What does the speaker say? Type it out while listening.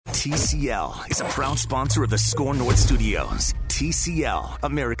TCL is a proud sponsor of the Score North Studios. TCL,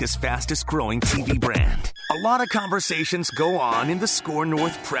 America's fastest growing TV brand. A lot of conversations go on in the Score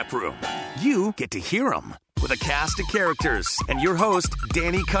North prep room. You get to hear them with a cast of characters and your host,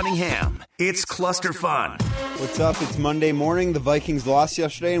 Danny Cunningham. It's Cluster Fun. What's up? It's Monday morning. The Vikings lost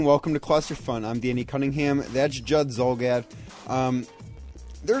yesterday, and welcome to Cluster Fun. I'm Danny Cunningham. That's Judd Zolgad.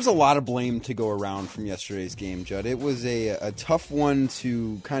 There's a lot of blame to go around from yesterday's game, Judd. It was a tough one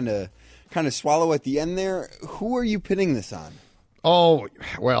to kind of swallow at the end there. Who are you pinning this on? Oh,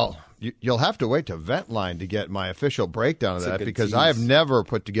 well, you'll have to wait to Ventline to get my official breakdown of that, because I have never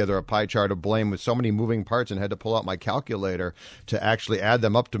put together a pie chart of blame with so many moving parts and had to pull out my calculator to actually add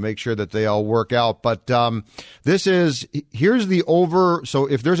them up to make sure that they all work out. But here's the over. So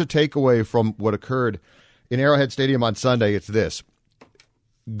if there's a takeaway from what occurred in Arrowhead Stadium on Sunday, it's this.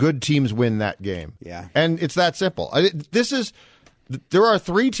 Good teams win that game. Yeah. And it's that simple. There are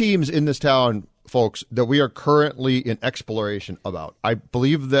three teams in this town, folks, that we are currently in exploration about. I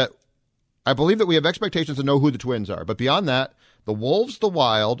believe that we have expectations to know who the Twins are. But beyond that, the Wolves, the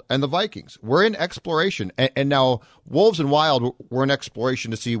Wild, and the Vikings. We're in exploration. And now Wolves and Wild, we're in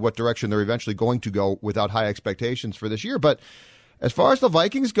exploration to see what direction they're eventually going to go without high expectations for this year. But as far as the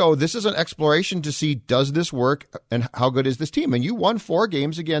Vikings go, this is an exploration to see, does this work and how good is this team? And you won 4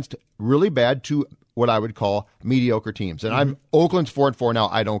 games against really bad to what I would call mediocre teams. And Oakland's 4-4 now.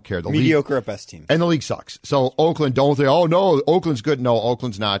 I don't care. The mediocre league, at best team. And the league sucks. So Oakland, don't say, oh, no, Oakland's good. No,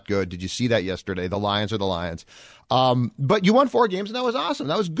 Oakland's not good. Did you see that yesterday? The Lions are the Lions. But you won 4 games, and that was awesome.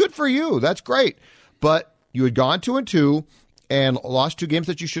 That was good for you. That's great. But you had gone 2-2 and lost 2 games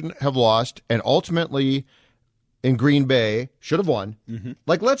that you shouldn't have lost, and ultimately in Green Bay should have won. Mm-hmm.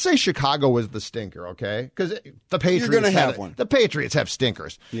 Like, let's say Chicago was the stinker, okay? Because the Patriots, you're going to have one. The Patriots have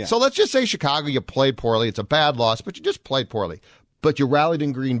stinkers. Yeah. So let's just say Chicago, you played poorly. It's a bad loss, but you just played poorly. But you rallied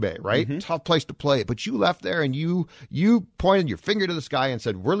in Green Bay, right? Mm-hmm. Tough place to play. But you left there and you pointed your finger to the sky and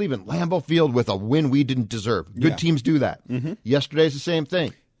said, we're leaving Lambeau Field with a win we didn't deserve. Good teams do that. Mm-hmm. Yesterday's the same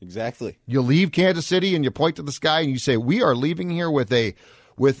thing. Exactly. You leave Kansas City and you point to the sky and you say, we are leaving here with a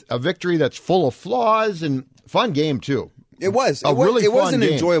victory that's full of flaws and fun game, too. It was. It was an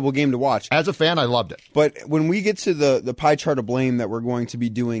enjoyable game to watch. As a fan, I loved it. But when we get to the pie chart of blame that we're going to be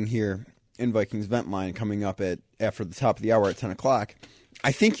doing here in Vikings Ventline coming up after the top of the hour at 10 o'clock,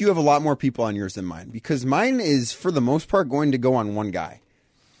 I think you have a lot more people on yours than mine, because mine is, for the most part, going to go on one guy.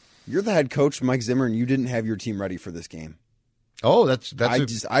 You're the head coach, Mike Zimmer, and you didn't have your team ready for this game. Oh,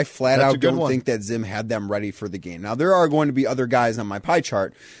 I flat out don't think that Zim had them ready for the game. Now, there are going to be other guys on my pie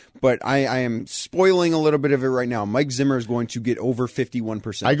chart, but I am spoiling a little bit of it right now. Mike Zimmer is going to get over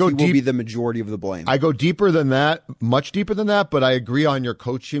 51%. He will be the majority of the blame. I go deeper than that, much deeper than that, but I agree on your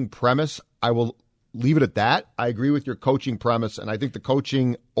coaching premise. I will leave it at that. I agree with your coaching premise, and I think the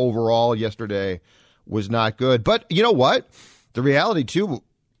coaching overall yesterday was not good. But you know what? The reality, too,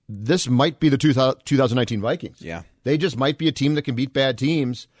 this might be the 2019 Vikings. Yeah. They just might be a team that can beat bad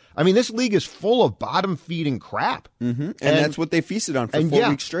teams. I mean, this league is full of bottom-feeding crap. Mm-hmm. And that's what they feasted on for 4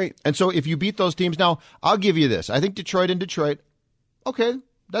 weeks straight. And so if you beat those teams, now, I'll give you this. I think Detroit, okay,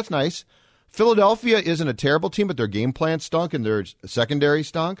 that's nice. Philadelphia isn't a terrible team, but their game plan stunk and their secondary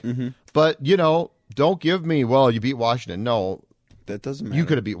stunk. Mm-hmm. But, don't give me, you beat Washington. No. That doesn't matter. You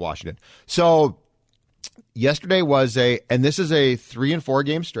could have beat Washington. So yesterday was and this is a 3-4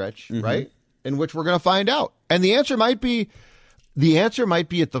 game stretch, right? In which we're going to find out. And the answer might be at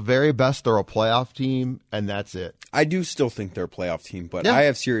the very best they're a playoff team, and that's it. I do still think they're a playoff team, but I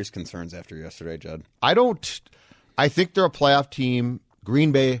have serious concerns after yesterday, Judd. I think they're a playoff team.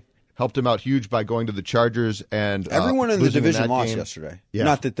 Green Bay helped them out huge by going to the Chargers, and everyone in the division lost game yesterday. Yeah.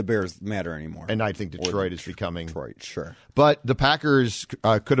 Not that the Bears matter anymore. And I think Detroit is becoming Detroit, sure. But the Packers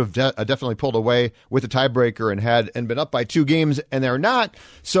could have definitely pulled away with a tiebreaker and been up by 2 games, and they're not.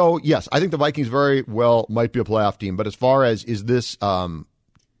 So yes, I think the Vikings very well might be a playoff team. But as far as does this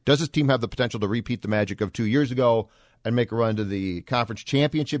team have the potential to repeat the magic of 2 years ago and make a run to the conference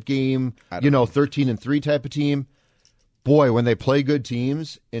championship game? 13-3 type of team. Boy, when they play good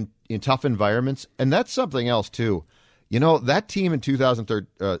teams in tough environments, and that's something else too. That team in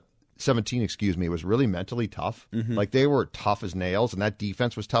 2017, was really mentally tough. Mm-hmm. Like, they were tough as nails, and that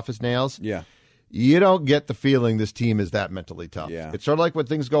defense was tough as nails. Yeah. You don't get the feeling this team is that mentally tough. Yeah. It's sort of like when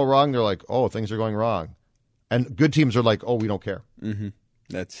things go wrong, they're like, oh, things are going wrong. And good teams are like, oh, we don't care. Mm-hmm.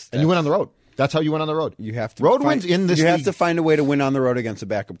 And you went on the road. That's how you went on the road. You have to wins in this league. You have to find a way to win on the road against a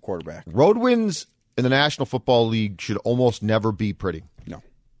backup quarterback. Road wins in the National Football League should almost never be pretty. No.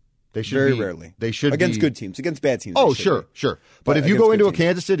 They should Very be, rarely. They should against be, good teams, against bad teams. Oh, sure. But if you against go into a good teams.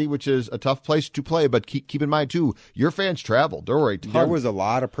 Kansas City, which is a tough place to play, but keep in mind too, your fans travel. There were a ton. There was a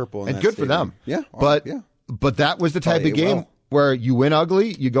lot of purple, in and that good stadium. for them. Yeah, but that was the type of game well. where you win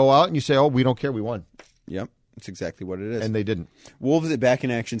ugly, you go out and you say, "Oh, we don't care, we won." Yep. That's exactly what it is. And they didn't. Wolves are back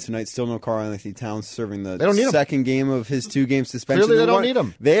in action tonight. Still no Karl-Anthony Towns serving the don't need him. second game of his 2-game suspension. Clearly they don't need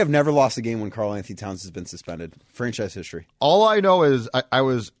him. They have never lost a game when Karl-Anthony Towns has been suspended. Franchise history. All I know is I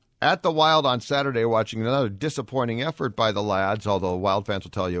was at the Wild on Saturday watching another disappointing effort by the lads, although Wild fans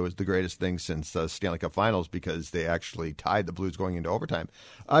will tell you it was the greatest thing since the Stanley Cup Finals because they actually tied the Blues going into overtime.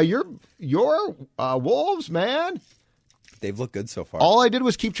 Your Wolves, man. They've looked good so far. All I did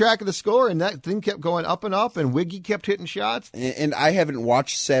was keep track of the score, and that thing kept going up and up, and Wiggy kept hitting shots. And I haven't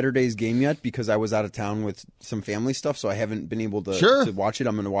watched Saturday's game yet because I was out of town with some family stuff, so I haven't been able to watch it.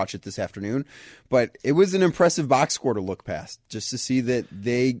 I'm going to watch it this afternoon. But it was an impressive box score to look past, just to see that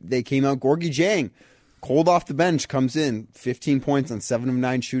they came out. Gorgie Jang, cold off the bench, comes in, 15 points on 7 of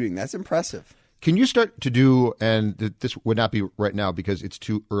 9 shooting. That's impressive. Can you start to do, and this would not be right now because it's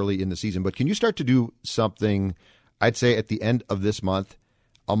too early in the season, but can you start to do something, I'd say at the end of this month,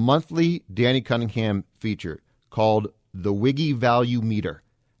 a monthly Danny Cunningham feature called the Wiggy Value Meter.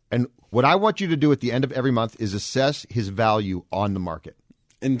 And what I want you to do at the end of every month is assess his value on the market.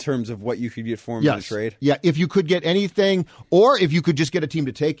 In terms of what you could get for him in a trade? Yeah, if you could get anything, or if you could just get a team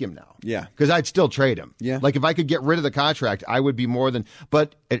to take him now. Yeah. Because I'd still trade him. Yeah. Like if I could get rid of the contract, I would be more than.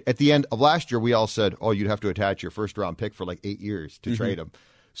 But at the end of last year, we all said, oh, you'd have to attach your first round pick for like 8 years to trade him.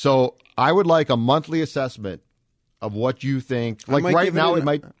 So I would like a monthly assessment of what you think. Like right now,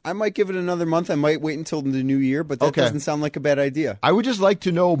 I might give it another month. I might wait until the new year, but that doesn't sound like a bad idea. I would just like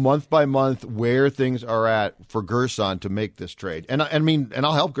to know month by month where things are at for Gerson to make this trade. And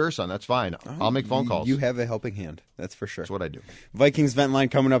I'll help Gerson. That's fine. I'll make phone calls. You have a helping hand. That's for sure. That's what I do. Vikings vent line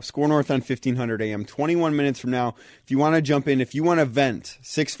coming up. Score North on 1500 AM. 21 minutes from now. If you want to jump in, if you want to vent,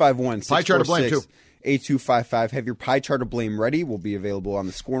 651 Pie chart of blame, too. 8255. Have your pie chart of blame ready. Will be available on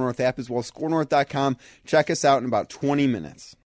the Score North app as well as scorenorth.com. Check us out in about 20 minutes.